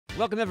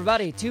welcome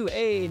everybody to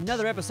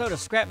another episode of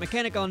Scrap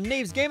Mechanic on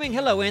Neebs Gaming.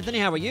 Hello, Anthony.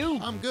 How are you?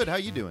 I'm good. How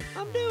you doing?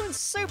 I'm doing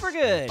super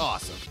good.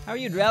 Awesome. How are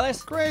you,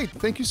 Dralis? Great.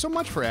 Thank you so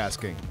much for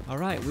asking. All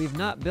right, we've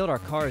not built our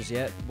cars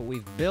yet, but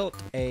we've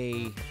built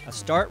a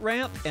start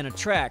ramp and a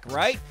track,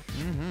 right?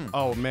 Mm-hmm.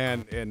 Oh,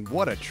 man, and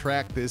what a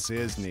track this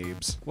is,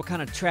 Neebs. What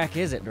kind of track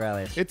is it,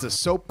 Dralis? It's a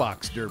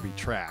soapbox derby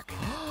track.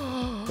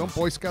 Don't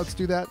Boy Scouts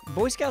do that?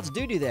 Boy Scouts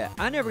do that.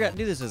 I never got to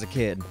do this as a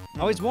kid. I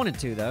always wanted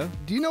to, though.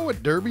 Do you know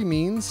what derby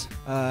means?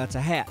 It's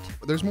a hat.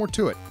 There's more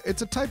to it.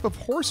 It's a type of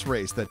horse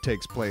race that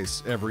takes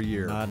place every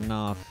year. Nodding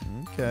off.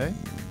 Okay.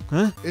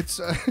 Huh? It's,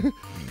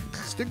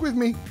 stick with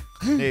me.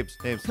 Names.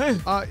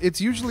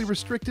 It's usually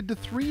restricted to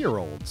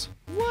 3-year-olds.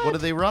 What do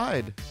they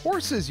ride?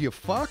 Horses, you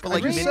fuck. But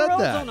like I just said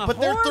 3-year-olds that. on a But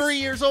they're horse? 3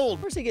 years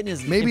old. Where's he getting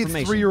his Maybe it's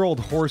information? 3-year-old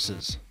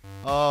horses.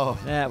 Oh.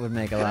 That would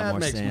make a lot That more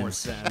makes sense. more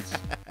sense.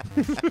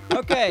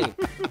 Okay,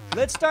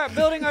 let's start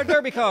building our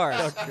derby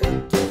cars.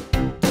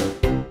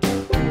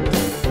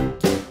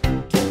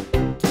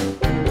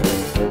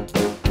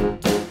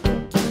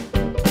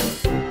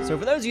 So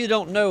for those of you who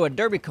don't know, a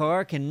derby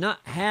car cannot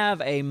have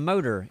a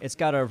motor. It's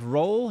got to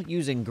roll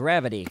using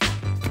gravity.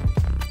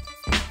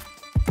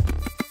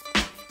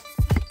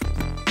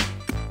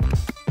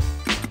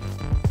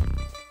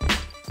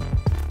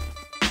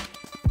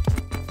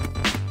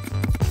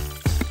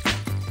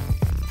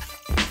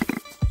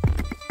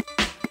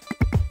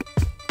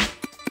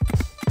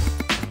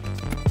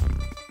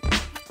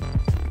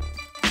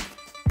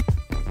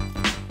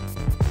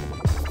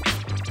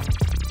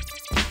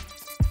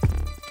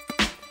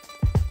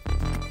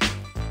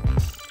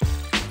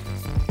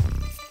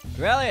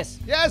 Relius,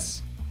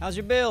 Yes! how's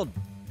your build?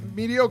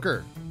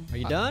 Mediocre. Are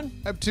you done?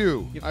 I have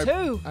 2. You have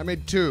 2? I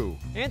made 2.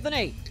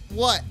 Anthony,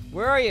 What?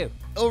 where are you?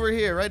 Over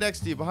here, right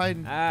next to you,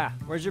 behind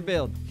Where's your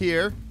build?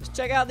 here. Let's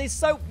check out these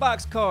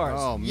soapbox cars.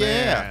 Oh, Yeah.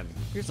 man.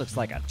 Yours looks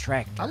like a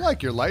tractor. I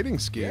like your lighting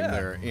scheme Yeah.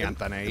 there,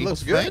 Anthony. It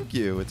looks good. Thank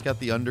you. It's got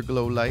the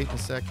underglow light. A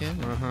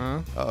second. Uh-huh.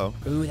 Uh-oh.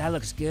 Ooh, that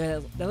looks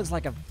good. That looks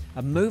like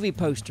a movie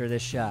poster,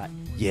 this shot.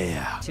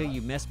 Yeah. Till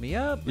you messed me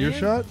up, Your man.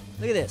 shot?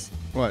 Look at this.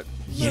 What?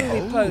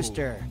 Movie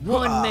poster.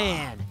 One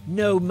man,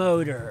 no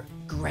motor,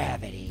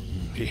 gravity.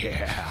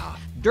 Yeah.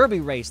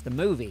 Derby Race, the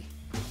movie.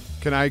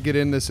 Can I get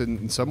in this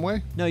in some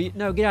way? No,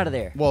 no, get out of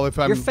there. Well, if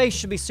I'm... Your face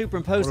should be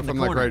superimposed What in if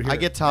the I'm corner. like right here? I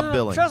get top No,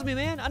 billing. trust me,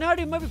 man. I know how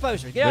to do movie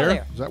posters. Get out of There?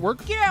 there. Does that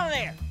work? Get out of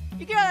there.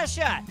 You get out of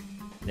that shot.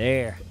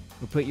 There.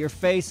 We'll put your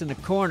face in the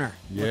corner.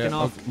 Looking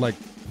off. Like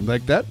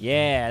that?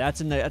 Yeah,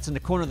 that's in the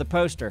corner of the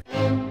poster.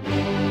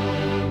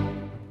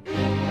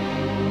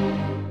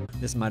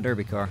 This is my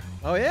derby car.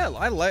 Oh yeah,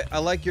 I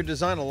like your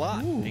design a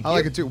lot. Thank I you.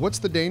 like it too. What's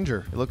the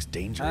danger? It looks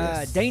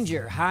dangerous.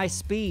 Danger, high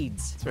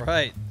speeds. That's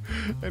right.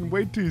 And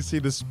wait till you see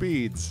the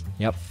speeds.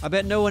 Yep. I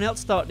bet no one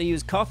else thought to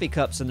use coffee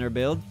cups in their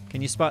build.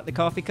 Can you spot the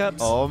coffee cups?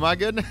 Oh, my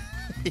goodness.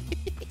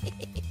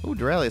 Ooh,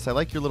 Doralius, I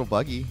like your little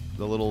buggy.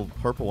 The little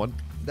purple one.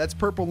 That's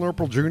Purple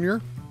Nurple Jr.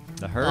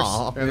 The hearse.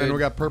 Aw. And then we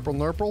got Purple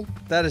Nurple.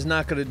 That is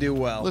not going to do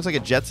well. Looks like a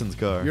Jetsons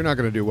car. You're not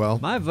going to do well.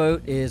 My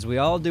vote is we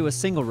all do a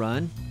single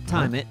run,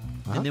 time it,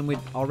 and then we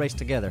all race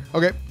together.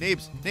 Okay.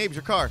 Neebs,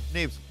 your car.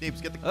 Neebs,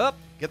 get the Up.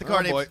 get the car,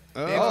 Oh, Neebs. boy.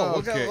 Neebs. Oh,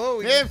 look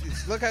Okay.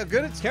 look how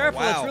good it's. Careful,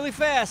 wow. it's really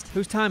fast.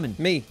 Who's timing?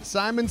 Me.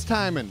 Simon's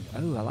timing.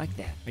 Oh, I like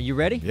that. Are you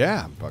ready?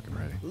 Yeah, I'm fucking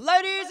ready.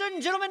 Ladies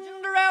and gentlemen,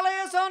 the rally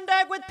is on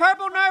deck with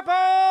Purple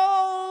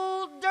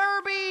Nurple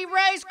Derby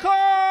Race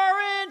Car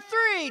in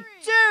 3,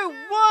 2,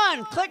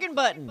 1. Clicking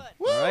button.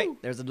 All right,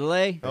 there's a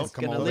delay. Oh, It's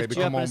Come gonna on, lift baby.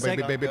 you Come up in on, a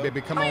second.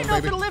 baby. Come I on, don't know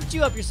if baby. it'll lift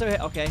you up. You're so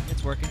okay.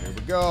 It's working. Here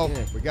we go.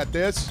 Good. We got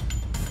this.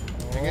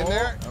 Hang in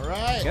there. All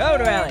right. Go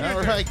to rally.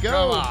 All right, go.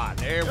 Come on.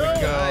 There we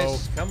go.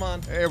 Nice. Come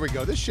on. There we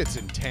go. This shit's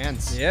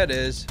intense. Yeah, it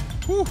is.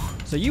 Whew.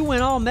 So you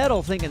went all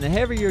metal, thinking the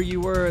heavier you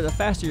were, the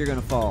faster you're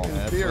gonna fall.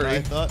 That's theory. what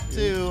I thought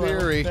too. In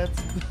theory. I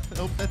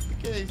hope that's the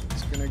case.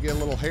 It's going to get a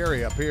little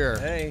hairy up here.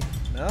 Hey,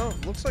 no,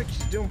 looks like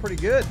she's doing pretty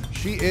good.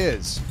 She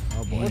is.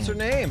 Oh, boy. What's her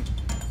name?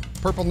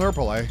 Purple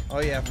Nurple, eh? Oh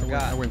yeah, I I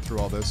forgot. went through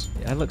all this.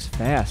 Yeah, that looks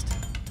fast.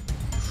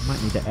 I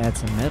might need to add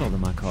some metal to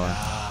my car.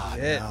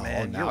 Shit, Oh,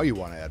 man. now You're you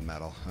want to add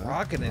metal. Huh?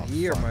 rocking it Oh,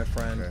 here, fuck. my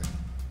friend. Okay.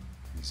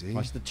 Easy.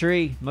 Watch the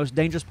tree. Most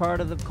dangerous part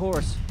of the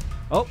course.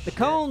 Oh, the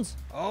cones.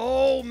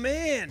 Oh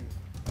man.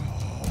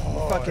 You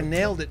fucking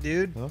nailed it,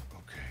 dude. Okay.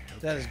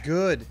 That is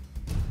good.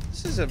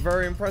 This is a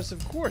very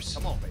impressive course.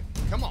 Come on, baby.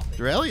 Come on.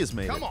 Baby. Doralius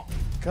made Come it. on.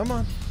 Come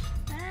on.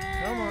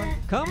 Come on.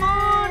 Come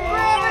on,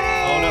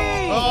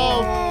 gravity!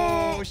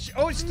 Oh, no.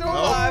 Oh, it's still Oh,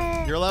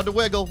 alive. you're allowed to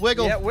wiggle.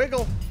 Wiggle. Yeah,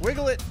 wiggle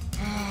it.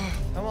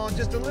 Come on,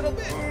 just a little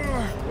bit.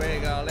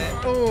 Wiggle it.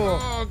 Oh,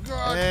 Oh,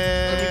 God.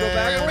 And Can you go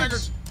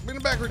backwards? Bring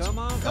it backwards. Come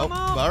on, come Oh,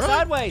 on. all right.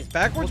 Sideways.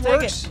 backwards We'll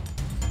take works.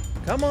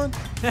 Come on.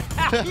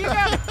 it. You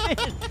got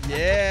it.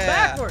 Yeah.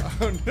 Backwards.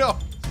 Oh, no.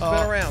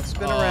 Spin around.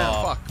 Spin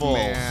around. Fuck, full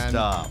man.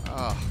 stop.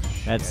 Oh,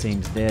 That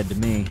seems dead to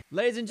me.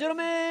 Ladies and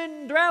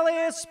gentlemen,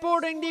 Dralius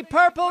sporting the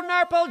Purple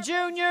Nurple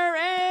Jr.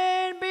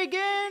 and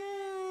begin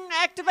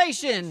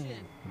activation.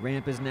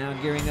 Ramp is now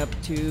gearing up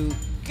to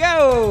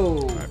go.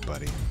 all right,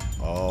 buddy.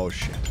 Oh,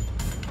 shit.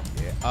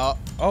 Yeah.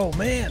 Oh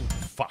man.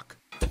 Fuck.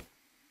 Look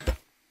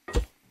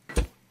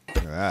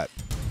at that.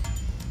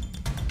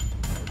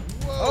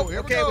 Oh,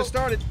 here we okay, go. we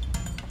started.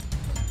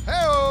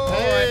 Hey-oh. All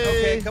right,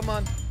 okay, come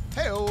on.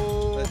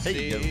 Hey-oh. Let's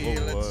see,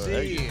 let's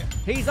see.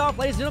 He's off,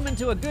 ladies and gentlemen,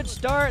 to a good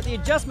start. The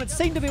adjustments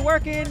seem to be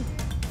working.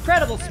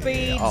 Incredible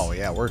speeds. Oh,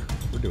 yeah, we're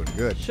doing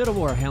good. Should have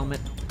wore a helmet.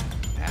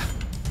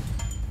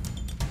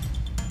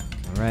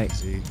 All right.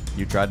 See,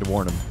 You tried to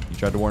warn him. You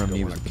tried to warn him, don't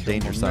Neebs, want with to the kill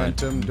danger sign.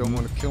 momentum. Don't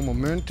want to kill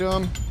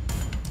momentum.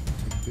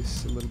 Take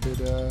this a little bit.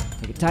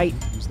 Take it tight.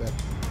 Use that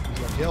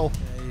hill.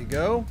 There you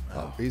go.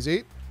 Oh,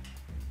 easy.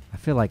 I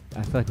feel like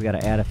we got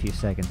to add a few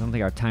seconds. I don't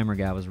think our timer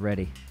guy was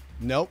ready.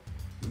 Nope.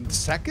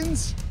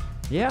 Seconds?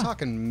 Yeah. We're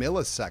talking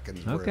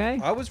milliseconds. worth. Okay.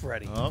 I was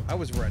ready. Oh. I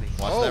was ready.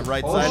 Watch that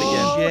right oh, side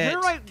again. Shit.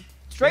 You're right.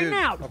 Straighten Dude,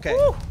 out. okay.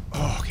 Woo.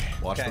 Oh, okay.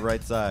 Watch Okay. the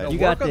right side. You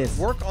work got this.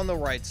 Work on the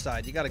right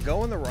side. You got to go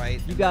on the right.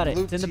 You got it.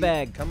 Loop It's in the to-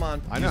 bag. Come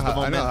on. I know Use the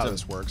how momentum.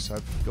 this works.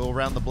 Go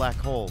around the black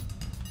hole.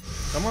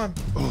 Come on.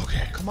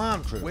 Okay. Come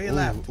on. Way Ooh,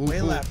 left. ooh, Way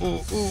ooh, left. ooh,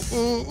 ooh,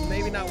 ooh, ooh.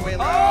 Maybe not way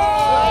left.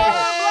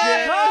 Oh,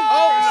 shit. black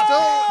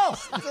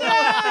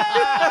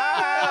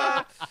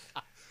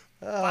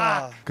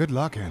Oh, Good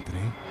luck,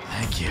 Anthony.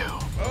 Thank you.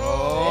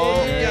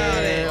 oh, you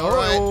got it. All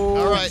right.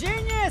 All right.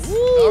 Genius.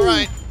 All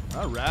right.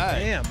 All right.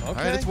 Damn. Okay. All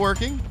right, it's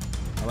working.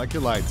 I like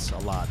your lights a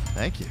lot.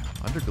 Thank you.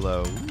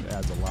 Underglow. Ooh. It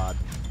adds a lot.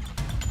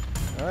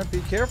 All right. Be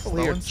careful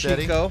Slow here, and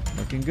steady. Chico.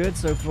 Looking good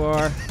so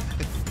far.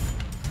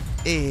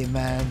 Hey,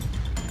 man.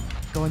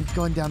 Going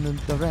down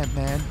the ramp,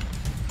 man.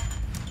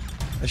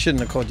 I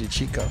shouldn't have called you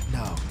Chico.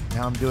 No.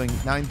 Now I'm doing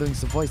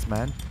some voice,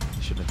 man.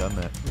 I shouldn't have done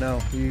that. No,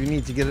 you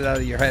need to get it out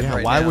of your head Yeah,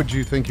 right why now. would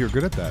you think you're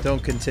good at that?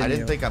 Don't continue. I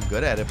didn't think I'm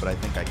good at it, but I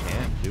think I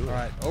can do it. All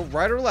right. Oh,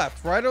 right or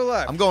left? Right or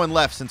left? I'm going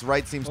left since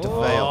right seems to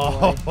Oh.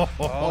 fail. Watch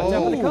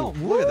out for the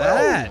cone. Look at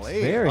that.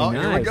 Very oh,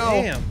 Here we nice. go.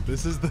 Damn.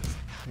 This is the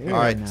Very All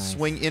right, nice.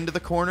 swing into the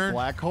corner.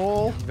 black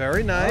hole.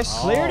 Very nice.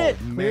 Cleared it.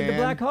 Oh, Cleared the man.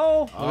 black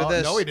hole. Look at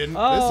this. No, he didn't.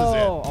 Oh, This is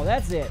it. oh,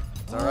 that's it.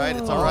 It's all right.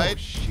 It's all right.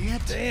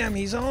 Shit. Damn,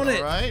 he's on All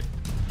it. right.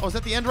 Oh, is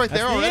that the end right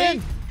there That's the already?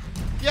 end.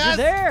 Yes. You're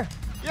there.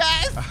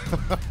 Yes.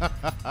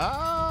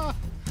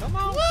 Come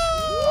on.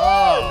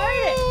 Oh.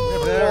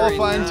 Made it. Very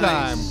qualifying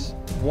nice.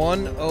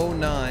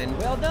 109.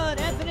 Well done,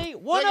 Anthony.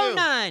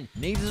 109.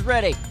 Neebs is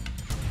ready.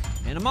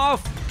 And I'm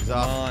off. He's Come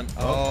off. on.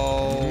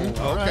 Oh.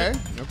 All Okay. right.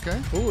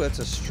 Okay. Ooh, that's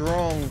a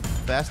strong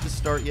Fastest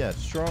start yet.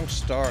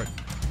 start.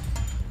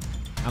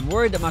 I'm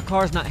worried that my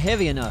car's not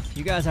heavy enough.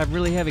 You guys have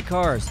really heavy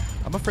cars.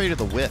 I'm afraid of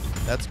the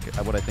width. That's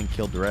what I think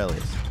killed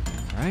Duralius.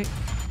 Right?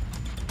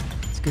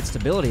 It's good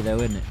stability, though,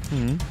 isn't it?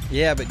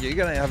 Yeah, but you're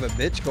going to have a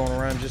bitch going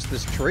around just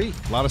this tree.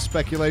 A lot of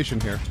speculation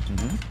here.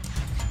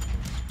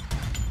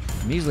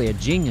 I'm usually a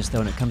genius, though,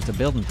 when it comes to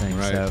building things.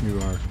 Right. So You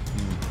are.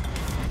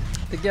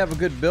 I think you have a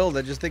good build.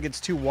 I just think it's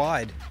too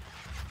wide.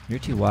 you're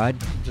too wide.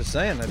 Just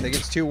saying. I think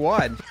it's too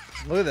wide.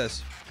 Look at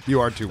this. You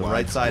are too The wide.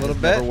 right side little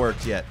has bit. never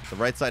worked yet. The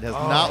right side has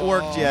not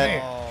worked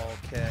yet.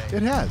 Okay.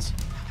 It has.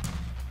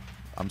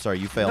 I'm sorry,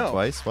 you failed No.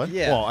 twice. What?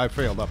 Yeah. Well, I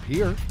failed up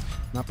here,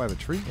 not by the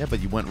tree. Yeah, but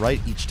you went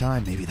right each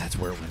time. Maybe that's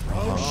where it went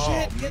wrong.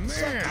 Shit. Get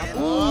sucked in.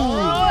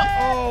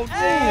 Oh,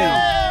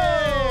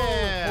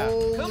 damn.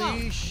 Holy Come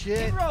on.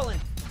 shit. Keep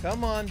rolling.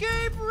 Come on.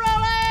 Keep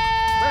rolling.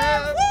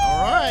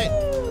 All right.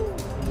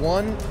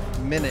 1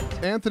 minute.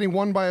 Anthony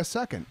won by a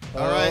second.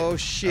 All right. Oh,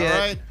 shit. All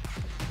right.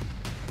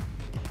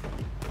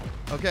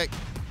 Okay.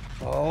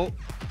 Oh.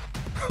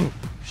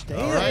 Damn.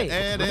 All right.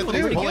 Hey, And we're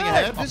Anthony's doing pulling good.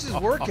 ahead. This is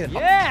working.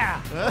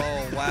 Yeah.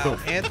 Oh, wow.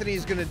 Anthony,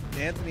 look at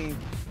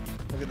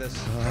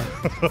this.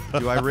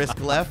 Do I risk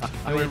left? Do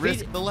I mean, if he-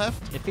 risk the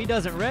left? If he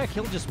doesn't wreck,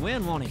 he'll just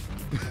win, won't he?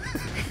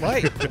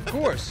 Right, of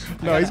course.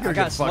 No, he's I gonna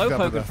got get fucked up.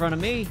 Slowpoke with in front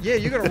of me. Yeah,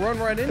 you're going to run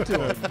right into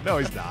him. No,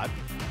 he's not.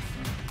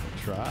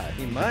 Try.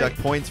 He Deduct might.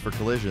 points for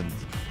collisions.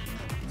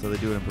 So they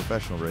do it in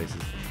professional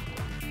races.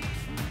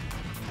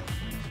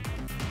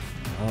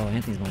 Oh,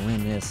 Anthony's gonna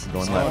win this.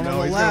 Going Oh, left. on No,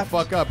 the he's left.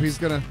 gonna fuck up. He's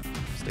gonna.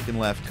 Sticking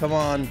left. Come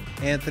on,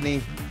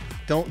 Anthony.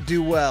 Don't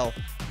do well.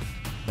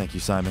 Thank you,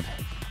 Simon.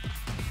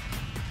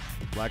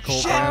 Black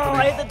hole Shit. for Oh,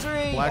 I Anthony. hit the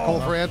tree. Black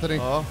hole for Anthony.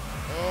 Oh.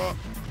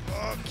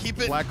 Keep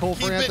it. Black hole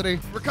for keep it. Anthony.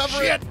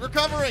 Recovering.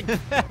 Recovering.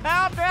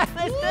 How did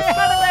they stay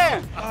out of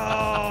there?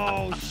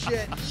 Oh,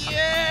 shit.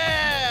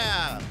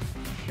 Yeah.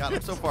 Got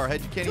him so far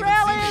ahead you can't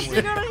Trellis,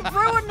 even you're see me. gonna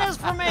ruin this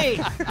for me.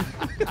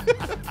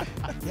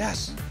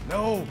 Yes.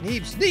 No.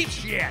 Neebs.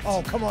 Shit.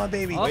 Oh, come on,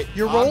 baby. Oh.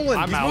 You're rolling.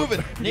 I'm He's out. moving.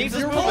 Neebs is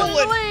You're pulling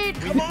the rolling. lead.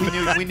 Come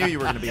on. We knew you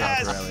were going to be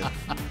Yes. out there,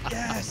 Elliot.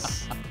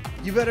 Yes.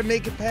 You better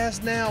make it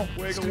past now. It's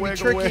Wiggle, gonna be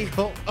wiggle, tricky.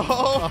 wiggle.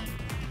 Oh.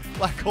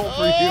 Black hole for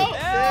Oh. you.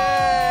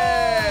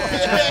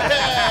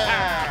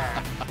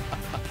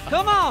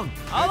 Come on.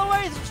 All the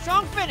way to the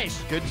strong finish.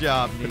 Good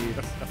job,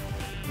 Neebs.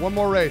 One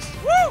more race.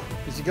 Woo!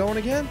 Is he going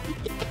again?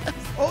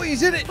 Oh,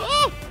 he's in it.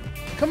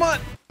 Come on.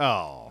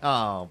 Oh.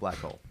 Oh, black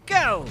hole.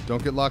 Go.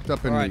 Don't get locked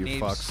up in All me, right,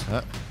 you Neebs.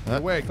 fucks. Get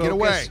away. Focus. Get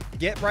away.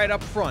 Get right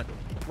up front.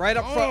 Right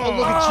up front. Oh,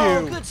 look Oh,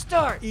 at you. good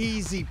start.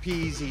 Easy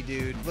peasy,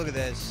 dude. Look at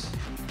this.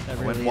 That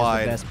went really is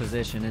wide. the best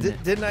position, isn't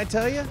it? Didn't I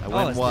tell you? I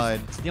went it's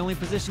wide. It's the only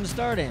position to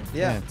start in.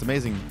 Yeah. It's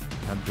amazing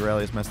how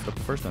Duralius messed it up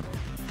the first time.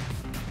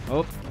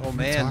 Oh, Oh,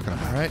 man. Talking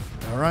about. All right.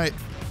 All right.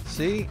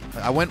 See?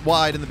 I went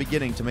wide in the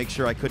beginning to make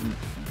sure I couldn't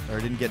or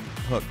didn't get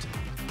hooked.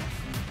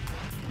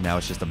 Now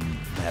it's just a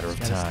matter of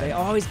They time.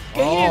 always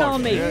gaining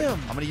on me. damn.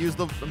 I'm gonna use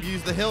the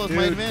hill as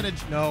my Dude,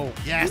 advantage. No.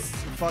 Yes.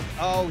 Fuck.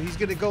 Oh, he's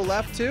gonna go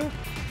left too?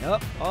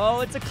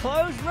 Oh, it's a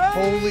close race.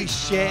 Holy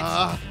shit.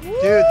 Ah. Dude,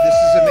 this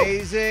is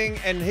amazing.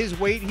 And his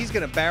weight, he's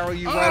gonna barrel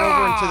you right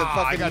over into the I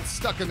fucking... got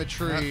stuck in the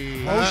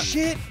tree. Oh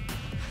shit.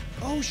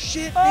 Oh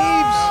shit, Neebs.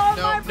 Oh,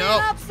 No, I'm no.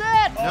 being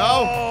upset.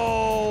 No.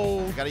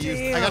 Oh, I gotta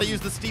damn. use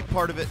the steep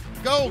part of it.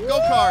 Go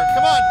car.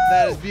 Come on.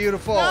 That is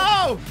beautiful.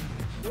 No.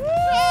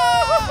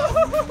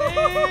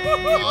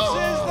 Neebs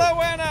is the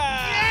winner.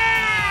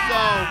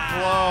 So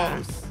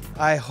close.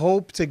 I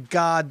hope to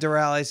God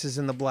Duralis is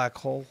in the black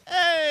hole.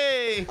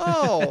 Hey.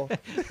 Oh.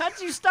 How'd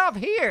you stop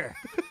here?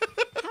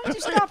 How'd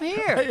you stop I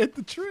here? hit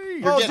the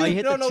tree. Oh, getting- dude,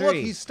 hit no, the no, look,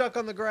 tree. he's stuck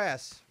on the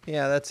grass.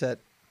 Yeah, that's it.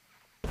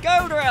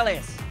 Go,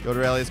 Dorelius. Go to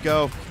Rallies.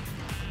 Go.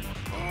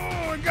 Oh,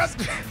 I got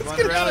Come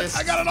on, Rallies.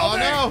 I got it all Oh,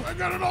 day. no. I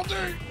got it all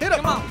day. Hit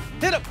him. Come on.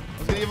 Hit him. I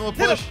was gonna give him a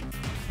Hit push.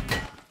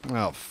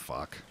 Oh,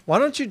 fuck. Why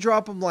don't you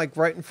drop him like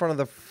right in front of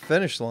the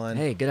finish line?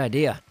 Hey, good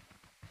idea.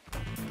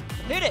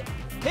 Hit it.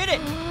 Hit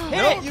it. Hit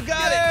Nope, it. you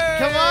got it.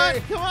 Come on.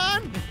 Come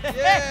on.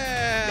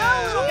 Yeah.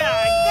 Go, little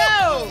guy.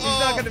 Go. He's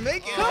not going to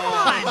make it. Come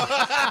on.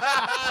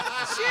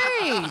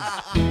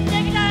 Jeez.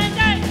 Ding a dang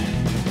dang.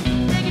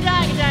 Ding a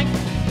dang dang.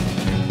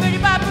 Bitty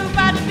bop boop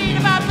bop bee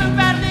bop boop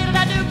bop little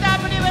da doop da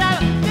ba dee ba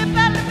dip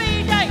bop da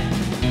bee day.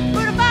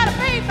 Boop ba da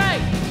bee bee.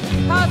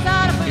 Pass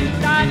out a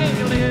boop da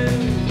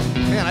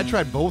gee. Man, I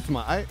tried both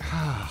my...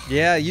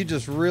 Yeah, you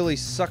just really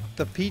sucked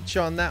the peach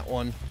on that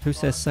one. Who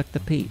says suck the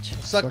peach?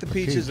 Suck the the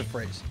peach peach. is a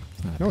phrase.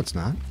 No, it's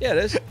not. Yeah, it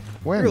is.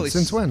 When? Really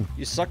Since when?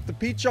 You sucked the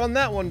peach on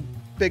that one,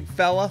 big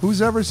fella. Who's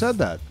ever said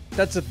that?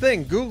 That's a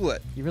thing. Google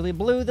it. You really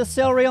blew the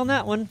celery on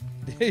that one.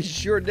 He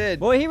sure did.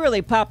 Boy, he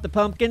really popped the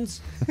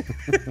pumpkins.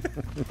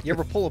 You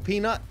ever pull a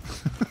peanut?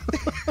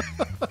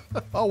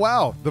 Oh,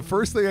 wow. The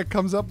first thing that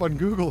comes up on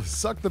Google is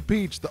Suck the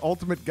Peach, the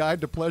ultimate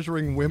guide to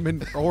pleasuring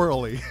women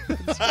orally.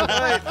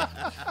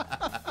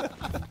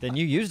 Then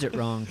you used it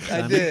wrong. I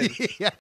Simon. did. Yeah.